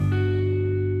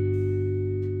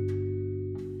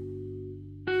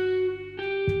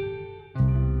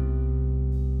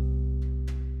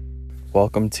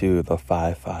Welcome to the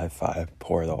 555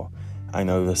 portal. I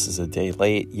know this is a day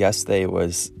late. Yesterday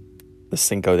was the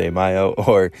Cinco de Mayo,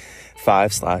 or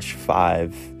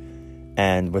 5/5.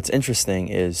 And what's interesting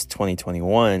is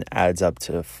 2021 adds up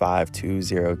to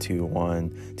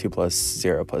 52021, 2 plus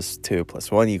 0 plus 2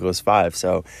 plus 1 equals 5.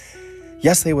 So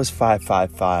yesterday was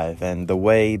 555. And the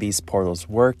way these portals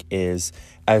work is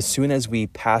as soon as we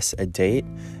pass a date,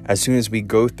 as soon as we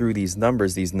go through these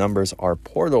numbers are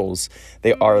portals.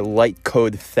 They are light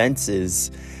code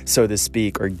fences, so to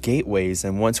speak, or gateways.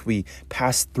 And once we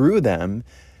pass through them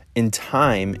in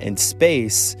time and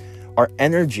space, our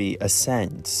energy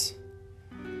ascends.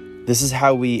 This is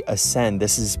how we ascend.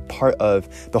 This is part of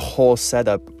the whole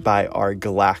setup by our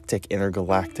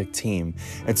intergalactic team.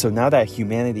 And so now that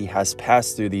humanity has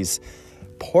passed through these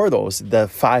portals, the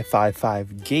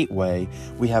 555 gateway,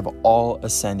 we have all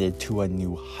ascended to a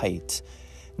new height.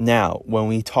 Now, when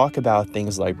we talk about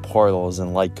things like portals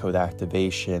and light code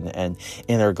activation and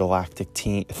intergalactic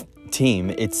team,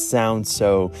 it sounds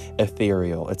so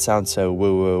ethereal. It sounds so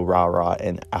woo-woo, rah-rah,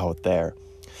 and out there.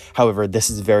 However, this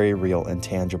is very real and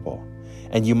tangible.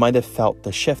 And you might have felt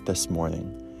the shift this morning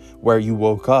where you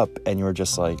woke up and you were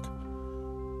just like,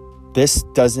 this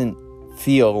doesn't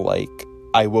feel like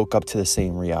I woke up to the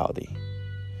same reality.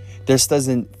 This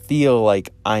doesn't feel like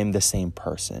I'm the same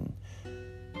person.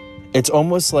 It's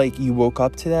almost like you woke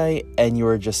up today and you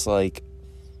were just like,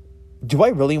 do I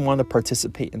really want to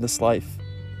participate in this life?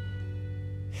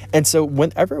 And so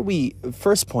whenever we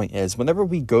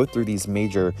go through these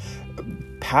major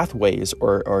pathways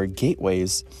or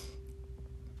gateways,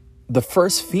 the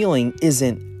first feeling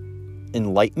isn't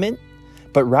enlightenment,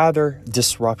 but rather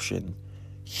disruption.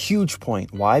 Huge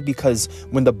point. Why? Because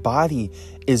when the body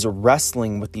is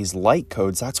wrestling with these light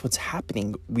codes, that's what's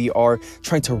happening. We are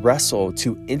trying to wrestle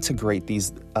to integrate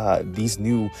these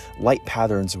new light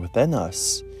patterns within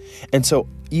us. And so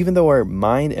even though our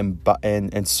mind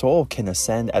and soul can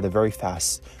ascend at a very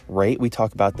fast rate, we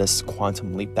talk about this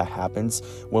quantum leap that happens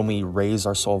when we raise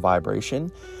our soul vibration,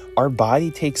 our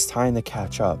body takes time to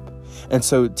catch up. And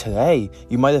so today,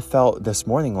 you might have felt this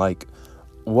morning like,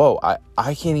 whoa,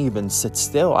 I can't even sit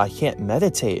still. I can't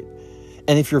meditate.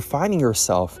 And if you're finding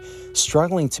yourself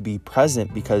struggling to be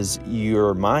present because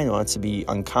your mind wants to be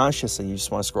unconscious and you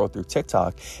just want to scroll through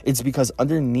TikTok, it's because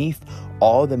underneath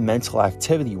all the mental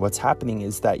activity, what's happening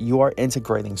is that you are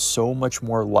integrating so much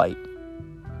more light.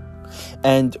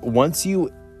 And once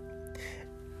you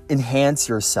enhance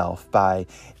yourself by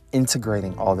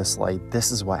integrating all this light,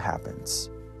 this is what happens.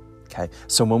 Okay,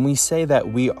 so when we say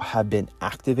that we have been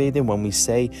activated, when we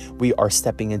say we are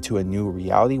stepping into a new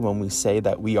reality, when we say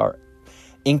that we are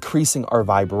increasing our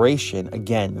vibration,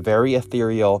 again, very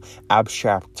ethereal,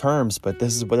 abstract terms, but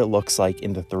this is what it looks like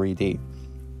in the 3D.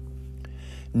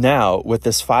 Now, with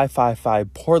this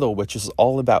 555 portal, which is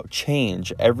all about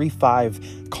change, every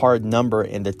 5 card number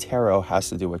in the tarot has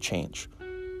to do with change.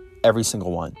 Every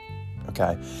single one,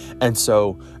 okay? And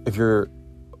so if you're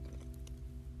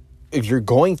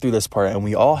going through this part, and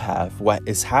we all have, what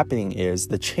is happening is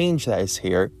the change that is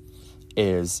here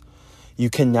is you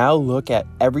can now look at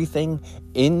everything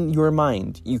in your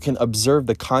mind. You can observe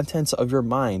the contents of your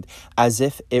mind as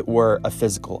if it were a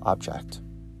physical object.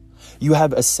 You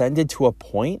have ascended to a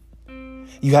point.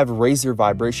 You have raised your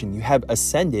vibration. You have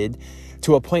ascended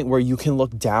to a point where you can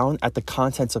look down at the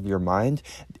contents of your mind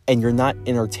and you're not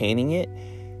entertaining it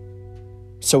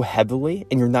so heavily,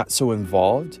 and you're not so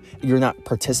involved, you're not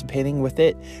participating with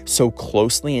it so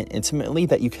closely and intimately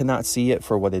that you cannot see it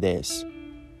for what it is.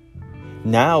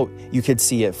 Now you can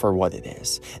see it for what it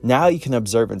is. Now you can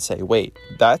observe and say, wait,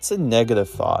 that's a negative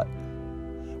thought.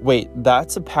 Wait,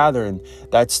 that's a pattern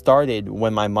that started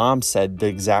when my mom said the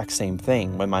exact same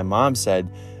thing. When my mom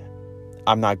said,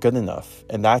 I'm not good enough,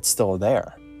 and that's still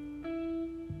there.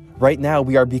 Right now,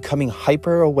 we are becoming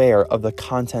hyper aware of the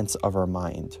contents of our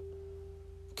mind.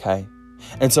 Okay?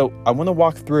 And so I want to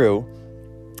walk through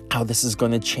how this is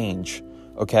going to change,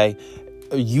 okay?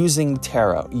 Using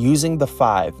tarot, using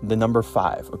the number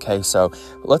 5, okay? So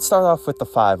let's start off with the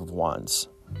 5 of Wands,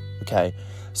 okay?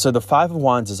 So the 5 of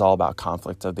Wands is all about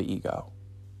conflict of the ego.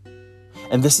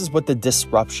 And this is what the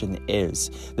disruption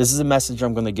is. This is a message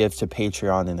I'm going to give to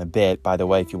Patreon in a bit. By the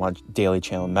way, if you want daily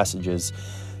channel messages,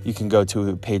 you can go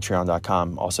to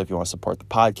patreon.com. Also, if you want to support the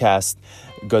podcast,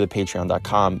 go to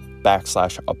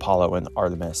patreon.com/Apollo and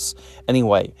Artemis.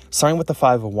 Anyway, starting with the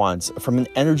 5 of Wands, from an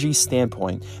energy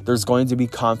standpoint, there's going to be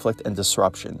conflict and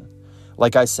disruption.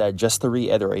 Like I said, just to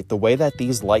reiterate, the way that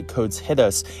these light codes hit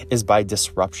us is by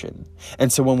disruption.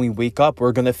 And so when we wake up,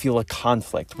 we're going to feel a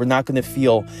conflict. We're not going to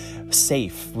feel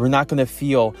safe. We're not going to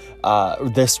feel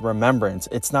this remembrance.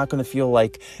 It's not going to feel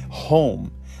like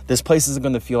home. This place isn't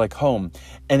going to feel like home.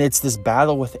 And it's this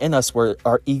battle within us where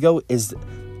our ego is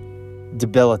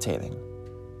debilitating.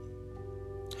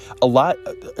 A lot,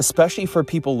 especially for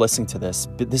people listening to this,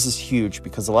 but this is huge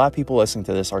because a lot of people listening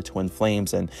to this are twin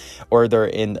flames or they're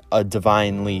in a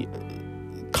divinely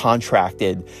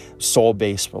contracted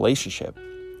soul-based relationship.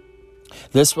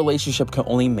 This relationship can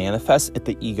only manifest if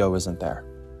the ego isn't there.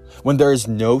 When there is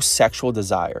no sexual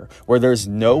desire, where there's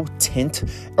no tint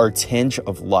or tinge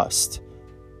of lust.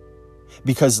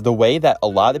 Because the way that a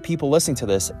lot of people listening to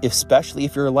this, especially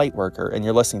if you're a light worker and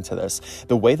you're listening to this,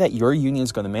 the way that your union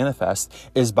is going to manifest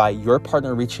is by your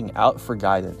partner reaching out for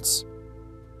guidance.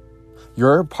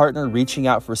 Your partner reaching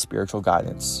out for spiritual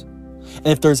guidance. And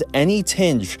if there's any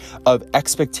tinge of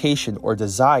expectation or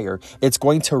desire, it's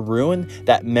going to ruin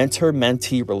that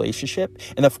mentor-mentee relationship.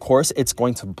 And of course, it's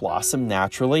going to blossom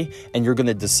naturally, and you're going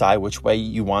to decide which way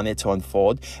you want it to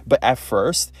unfold. But at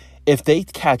first, if they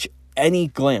catch any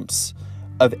glimpse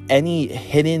of any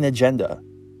hidden agenda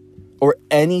or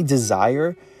any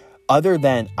desire other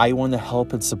than I want to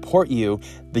help and support you,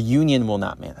 the union will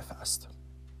not manifest.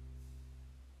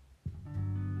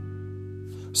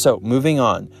 So moving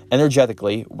on,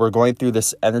 energetically, we're going through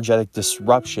this energetic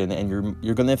disruption and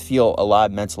you're going to feel a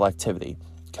lot of mental activity.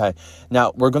 Okay.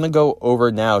 Now we're going to go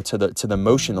over now to the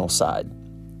emotional side.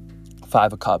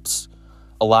 5 of Cups,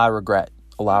 a lot of regret,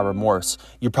 a lot of remorse.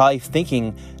 You're probably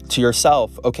thinking to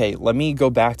yourself, okay, let me go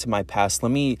back to my past.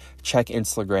 Let me check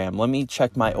Instagram. Let me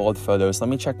check my old photos. Let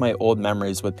me check my old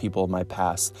memories with people of my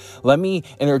past. Let me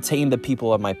entertain the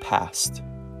people of my past.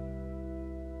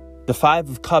 The 5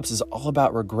 of Cups is all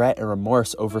about regret and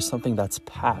remorse over something that's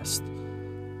past.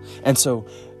 And so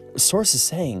Source is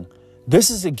saying, this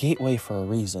is a gateway for a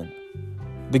reason.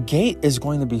 The gate is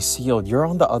going to be sealed. You're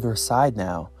on the other side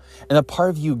now. And a part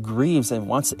of you grieves and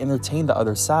wants to entertain the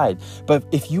other side. But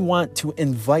if you want to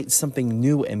invite something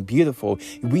new and beautiful,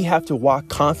 we have to walk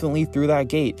confidently through that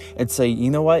gate and say,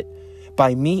 you know what?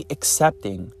 By me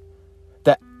accepting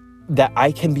that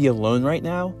I can be alone right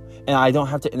now and I don't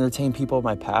have to entertain people of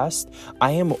my past,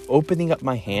 I am opening up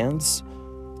my hands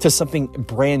to something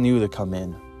brand new to come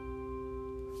in.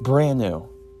 Brand new.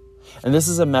 And this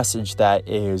is a message that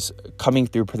is coming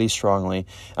through pretty strongly.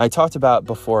 I talked about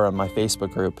before on my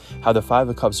Facebook group how the 5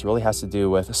 of Cups really has to do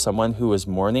with someone who is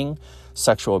mourning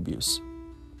sexual abuse.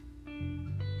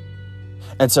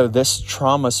 And so this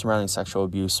trauma surrounding sexual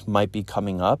abuse might be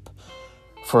coming up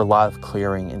for a lot of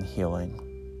clearing and healing.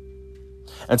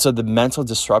 And so the mental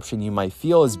disruption you might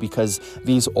feel is because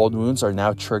these old wounds are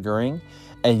now triggering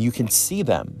and you can see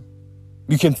them.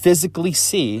 You can physically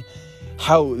see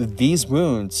how these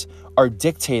wounds are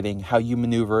dictating how you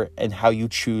maneuver and how you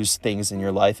choose things in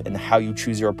your life and how you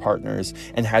choose your partners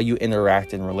and how you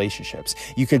interact in relationships.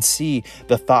 You could see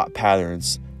the thought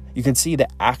patterns. You can see the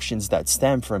actions that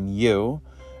stem from you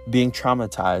being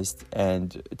traumatized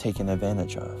and taken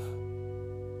advantage of.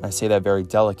 I say that very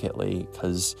delicately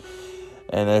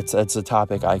and it's a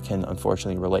topic I can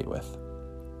unfortunately relate with.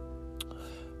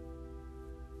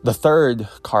 The third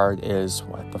card is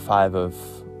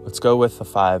let's go with the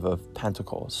 5 of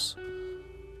Pentacles.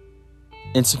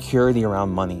 Insecurity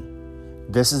around money.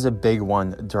 This is a big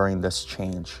one during this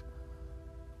change.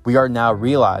 We are now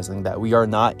realizing that we are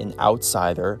not an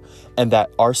outsider and that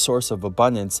our source of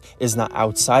abundance is not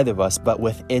outside of us, but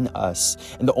within us.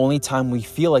 And the only time we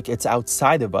feel like it's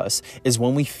outside of us is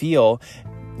when we feel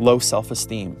low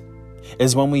self-esteem,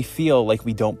 is when we feel like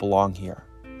we don't belong here.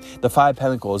 The 5 of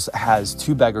Pentacles has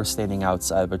 2 beggars standing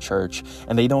outside of a church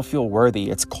and they don't feel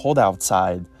worthy. It's cold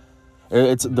outside.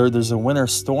 There's a winter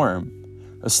storm,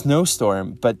 a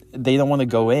snowstorm, but they don't want to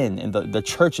go in and the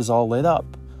church is all lit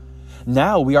up.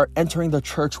 Now we are entering the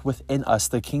church within us.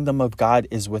 The kingdom of God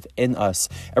is within us.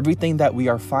 Everything that we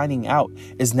are finding out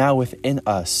is now within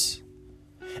us.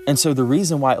 And so the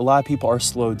reason why a lot of people are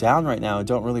slowed down right now and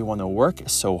don't really want to work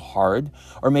so hard,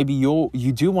 or maybe you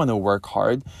do want to work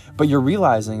hard, but you're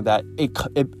realizing that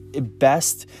it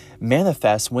best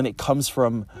manifests when it comes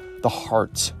from the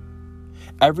heart.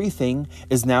 Everything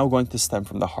is now going to stem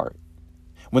from the heart.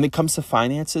 When it comes to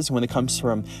finances, when it comes to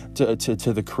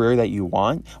the career that you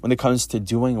want, when it comes to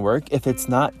doing work, if it's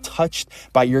not touched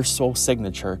by your soul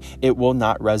signature, it will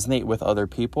not resonate with other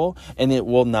people and it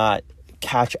will not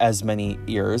catch as many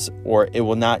ears, or it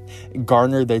will not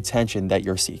garner the attention that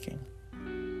you're seeking.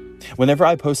 Whenever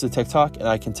I post a TikTok and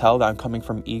I can tell that I'm coming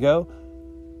from ego,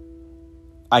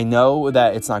 I know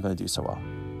that it's not going to do so well.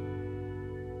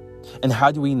 And how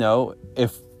do we know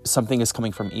if something is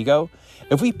coming from ego?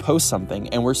 If we post something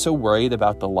and we're so worried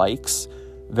about the likes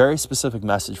Very specific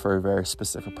message for a very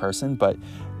specific person, but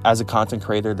as a content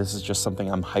creator, this is just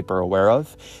something I'm hyper aware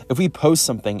of. If we post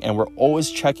something and we're always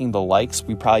checking the likes,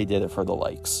 we probably did it for the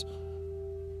likes.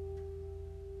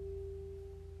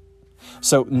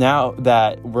 So now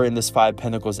that we're in this Five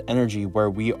Pentacles energy where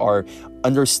we are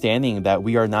understanding that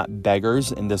we are not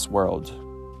beggars in this world,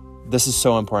 this is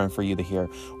so important for you to hear.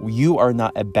 You are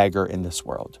not a beggar in this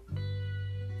world.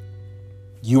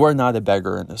 You are not a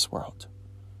beggar in this world.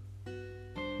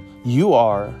 You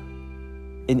are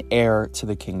an heir to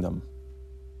the kingdom.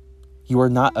 You are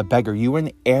not a beggar. You are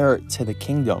an heir to the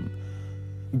kingdom.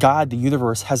 God, the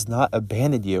universe, has not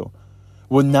abandoned you.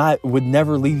 Would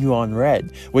never leave you on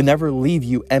red. Would never leave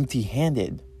you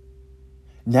empty-handed.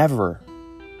 Never.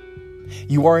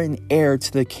 You are an heir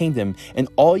to the kingdom, and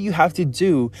all you have to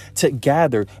do to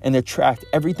gather and attract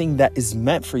everything that is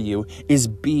meant for you is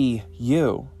be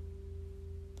you.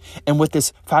 And with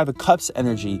this Five of Cups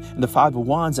energy and the Five of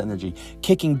Wands energy,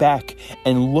 kicking back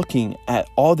and looking at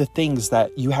all the things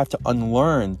that you have to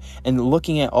unlearn and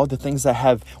looking at all the things that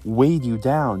have weighed you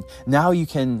down, now you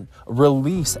can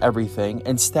release everything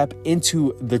and step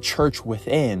into the church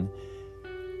within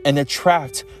and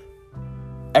attract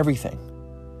everything.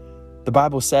 The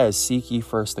Bible says, seek ye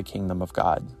first the kingdom of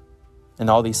God, and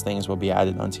all these things will be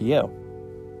added unto you.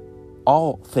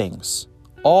 All things.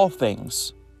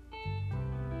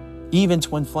 Even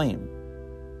twin flame.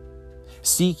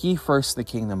 Seek ye first the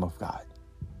kingdom of God.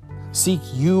 Seek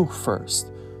you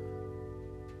first.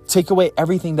 Take away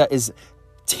everything that is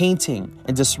tainting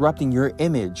and disrupting your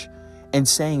image and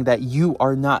saying that you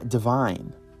are not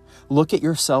divine. Look at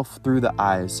yourself through the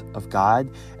eyes of God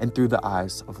and through the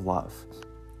eyes of love.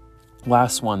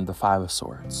 Last one, the Five of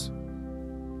Swords.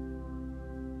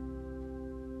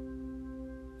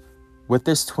 With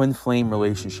this twin flame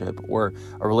relationship or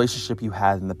a relationship you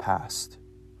had in the past,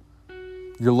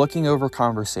 you're looking over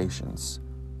conversations.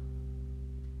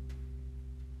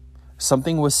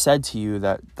 Something was said to you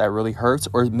that really hurts,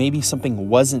 or maybe something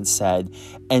wasn't said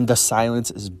and the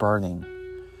silence is burning.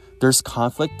 There's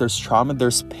conflict, there's trauma,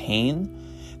 there's pain.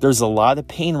 There's a lot of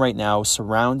pain right now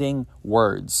surrounding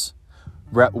words.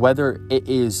 Whether it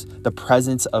is the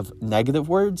presence of negative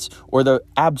words or the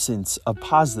absence of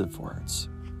positive words.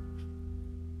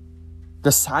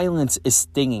 The silence is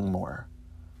stinging more.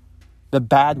 The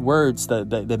bad words,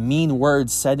 the mean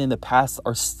words said in the past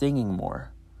are stinging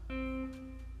more.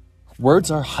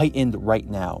 Words are heightened right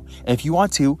now. And if you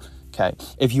want to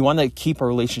keep a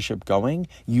relationship going,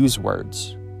 use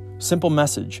words. Simple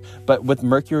message. But with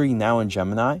Mercury now in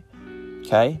Gemini,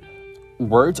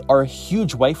 words are a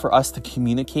huge way for us to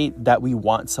communicate that we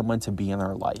want someone to be in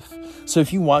our life. So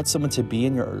if you want someone to be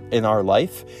in our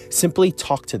life, simply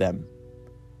talk to them.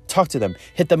 Talk to them,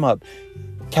 hit them up,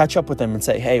 catch up with them and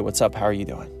say, hey, what's up? How are you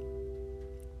doing?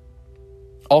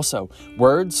 Also,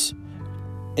 words,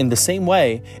 in the same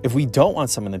way, if we don't want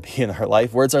someone to be in our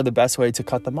life, words are the best way to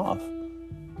cut them off.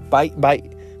 By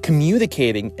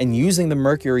communicating and using the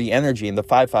Mercury energy in the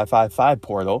 5555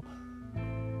 portal,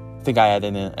 I think I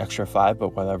added an extra 5,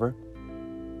 but whatever.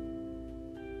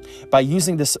 By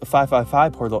using this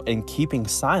 555 portal and keeping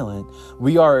silent,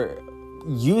 we are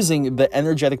using the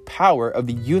energetic power of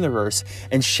the universe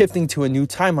and shifting to a new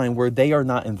timeline where they are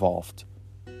not involved.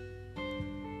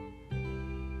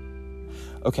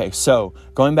 Okay, so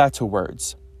going back to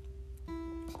words.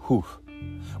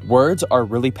 Words are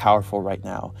really powerful right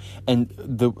now. And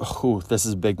this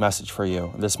is a big message for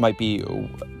you. This might be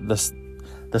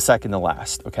the second to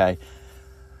last, okay?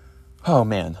 Oh,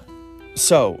 man.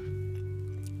 So,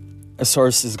 a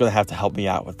source is going to have to help me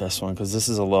out with this one because this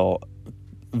is a little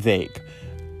vague.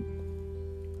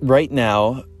 Right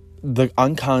now, the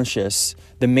unconscious,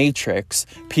 the matrix,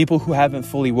 people who haven't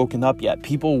fully woken up yet,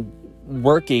 people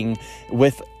working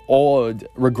with old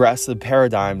regressive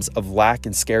paradigms of lack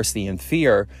and scarcity and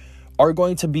fear are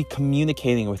going to be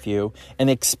communicating with you and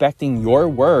expecting your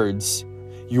words,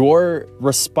 your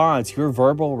response, your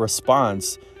verbal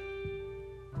response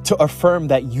to affirm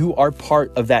that you are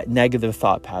part of that negative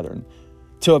thought pattern,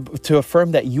 to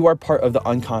affirm that you are part of the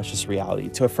unconscious reality,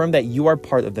 to affirm that you are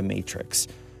part of the matrix.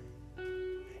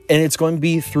 And it's going to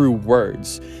be through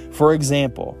words. For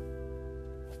example,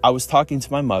 I was talking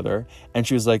to my mother and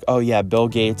she was like, oh yeah, Bill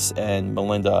Gates and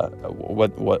Melinda,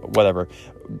 whatever,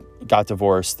 got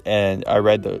divorced. And I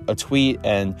read a tweet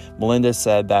and Melinda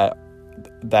said that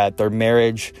their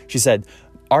marriage, she said,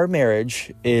 our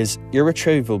marriage is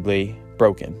irretrievably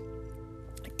broken.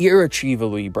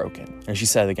 Irretrievably broken. And she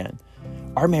said again,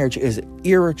 our marriage is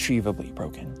irretrievably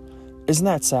broken. Isn't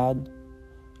that sad?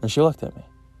 And she looked at me.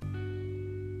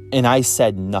 And I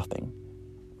said nothing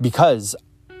because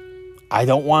I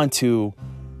don't want to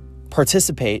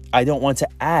participate. I don't want to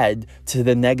add to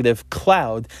the negative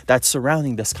cloud that's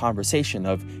surrounding this conversation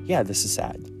of, yeah, this is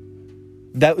sad.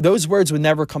 Those words would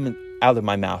never come out of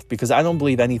my mouth because I don't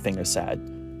believe anything is sad.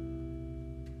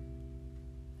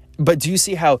 But do you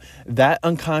see how that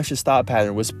unconscious thought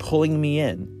pattern was pulling me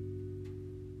in?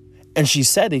 And she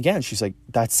said again, she's like,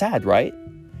 that's sad, right?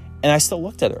 And I still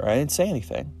looked at her. I didn't say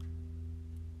anything.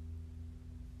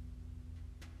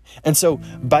 And so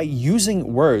by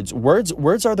using words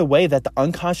are the way that the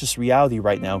unconscious reality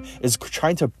right now is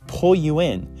trying to pull you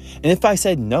in. And if I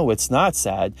said, no, it's not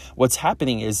sad, what's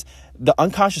happening is the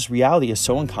unconscious reality is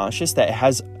so unconscious that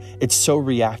it's so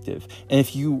reactive. And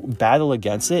if you battle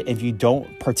against it, if you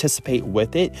don't participate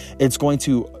with it, it's going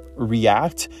to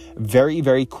react very,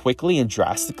 very quickly and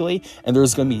drastically. And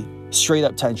there's going to be straight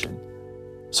up tension.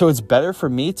 So it's better for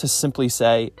me to simply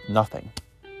say nothing,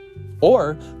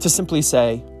 or to simply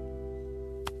say,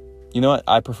 you know what?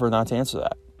 I prefer not to answer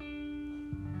that.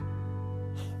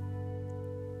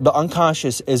 The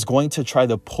unconscious is going to try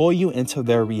to pull you into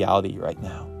their reality right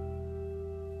now.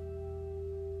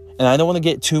 And I don't want to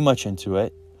get too much into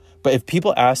it, but if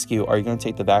people ask you, are you going to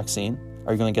take the vaccine?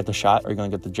 Are you going to get the shot? Are you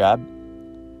going to get the jab?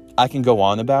 I can go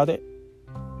on about it,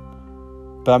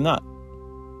 but I'm not.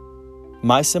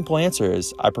 My simple answer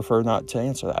is I prefer not to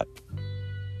answer that.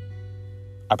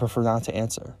 I prefer not to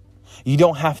answer. You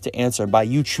don't have to answer. By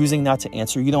you choosing not to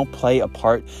answer, you don't play a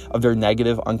part of their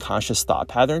negative unconscious thought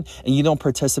pattern, and you don't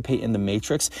participate in the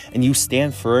matrix, and you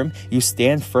stand firm,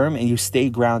 and you stay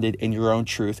grounded in your own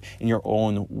truth, in your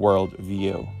own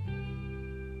worldview.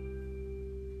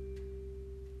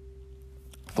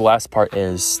 The last part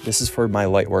this is for my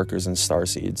light workers and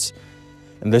starseeds.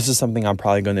 And this is something I'm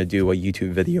probably going to do a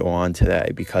YouTube video on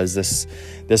today because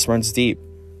this runs deep.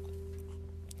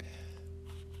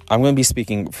 I'm going to be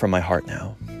speaking from my heart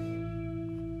now.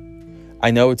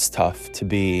 I know it's tough to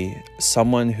be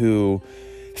someone who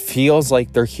feels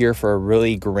like they're here for a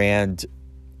really grand,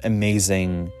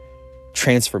 amazing,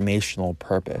 transformational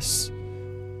purpose.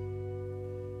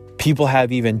 People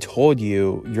have even told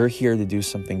you you're here to do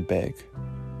something big.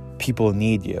 People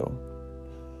need you.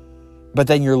 But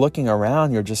then you're looking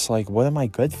around, you're just like, what am I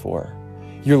good for?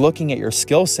 You're looking at your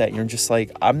skill set, and you're just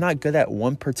like, I'm not good at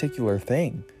one particular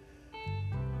thing.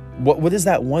 What is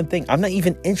that one thing? I'm not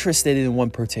even interested in one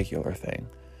particular thing.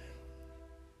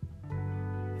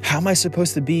 How am I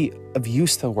supposed to be of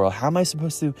use to the world? How am I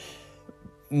supposed to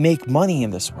make money in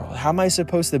this world? How am I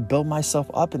supposed to build myself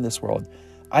up in this world?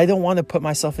 I don't want to put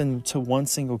myself into one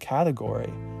single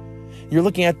category. You're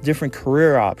looking at different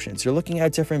career options. You're looking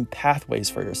at different pathways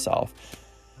for yourself.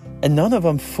 And none of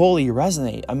them fully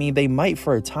resonate. I mean, they might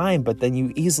for a time, but then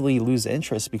you easily lose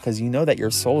interest because you know that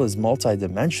your soul is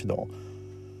multidimensional.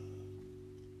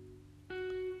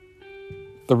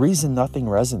 The reason nothing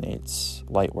resonates,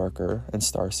 Lightworker and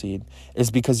Starseed,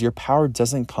 is because your power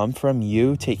doesn't come from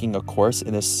you taking a course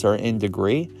in a certain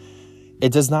degree.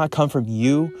 It does not come from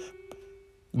you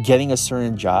getting a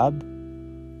certain job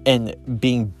and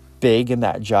being big in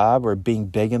that job or being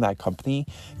big in that company.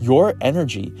 Your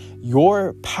energy,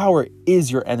 your power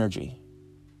is your energy.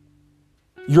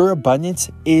 Your abundance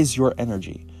is your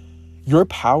energy. Your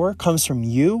power comes from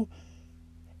you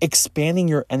expanding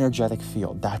your energetic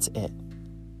field. That's it.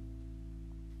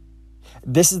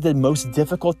 This is the most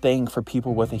difficult thing for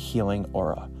people with a healing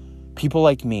aura. People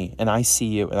like me, and I see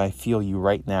you and I feel you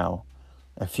right now.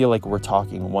 I feel like we're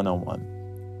talking one-on-one.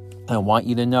 And I want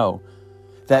you to know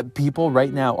that people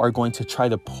right now are going to try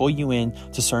to pull you in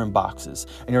to certain boxes.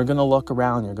 And you're going to look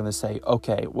around and you're going to say,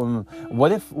 okay, well,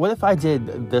 what if I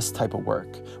did this type of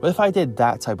work? What if I did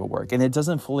that type of work? And it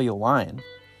doesn't fully align.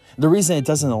 The reason it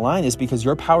doesn't align is because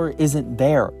your power isn't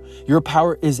there. Your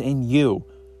power is in you.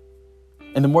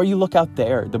 And the more you look out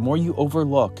there, the more you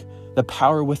overlook the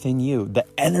power within you, the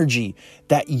energy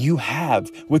that you have,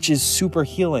 which is super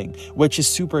healing, which is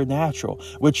supernatural,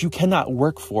 which you cannot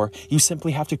work for. You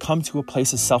simply have to come to a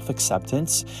place of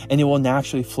self-acceptance, and it will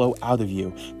naturally flow out of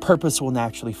you. Purpose will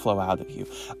naturally flow out of you.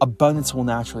 Abundance will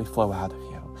naturally flow out of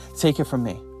you. Take it from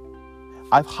me.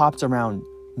 I've hopped around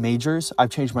majors.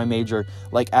 I've changed my major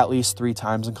like at least 3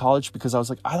 times in college because I was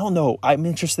like, I don't know. I'm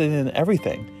interested in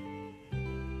everything.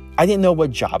 I didn't know what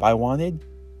job I wanted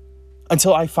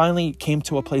until I finally came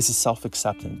to a place of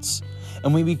self-acceptance.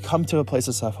 And when we come to a place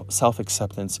of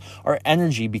self-acceptance, our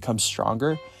energy becomes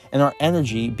stronger, and our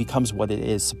energy becomes what it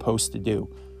is supposed to do,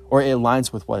 or it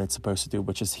aligns with what it's supposed to do,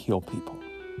 which is heal people.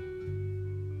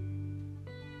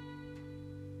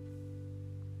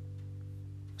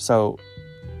 So,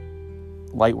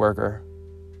 Lightworker,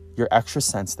 you're extra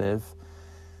sensitive.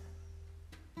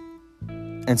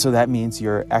 And so that means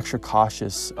you're extra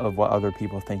cautious of what other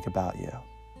people think about you.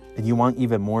 and you want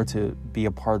even more to be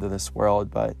a part of this world,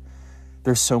 but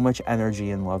there's so much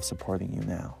energy and love supporting you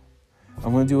now.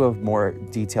 I'm going to do a more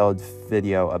detailed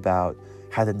video about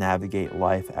how to navigate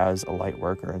life as a light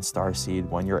worker in Starseed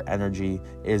when your energy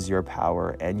is your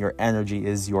power and your energy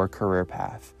is your career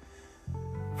path.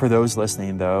 For those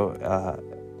listening, though,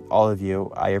 all of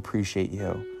you, I appreciate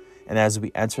you. And as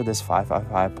we enter this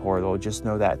 555 portal, just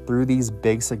know that through these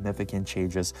big significant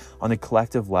changes on a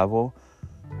collective level,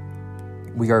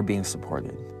 we are being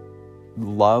supported.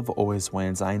 Love always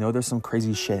wins. I know there's some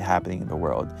crazy shit happening in the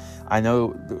world. I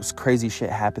know there's crazy shit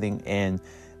happening in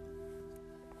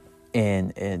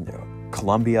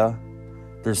Colombia.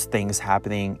 There's things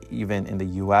happening even in the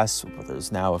US.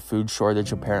 There's now a food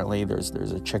shortage, apparently. There's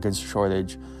a chicken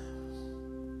shortage.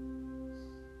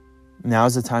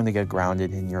 Now's the time to get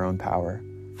grounded in your own power,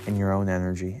 in your own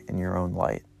energy, in your own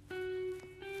light.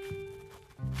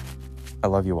 I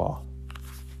love you all.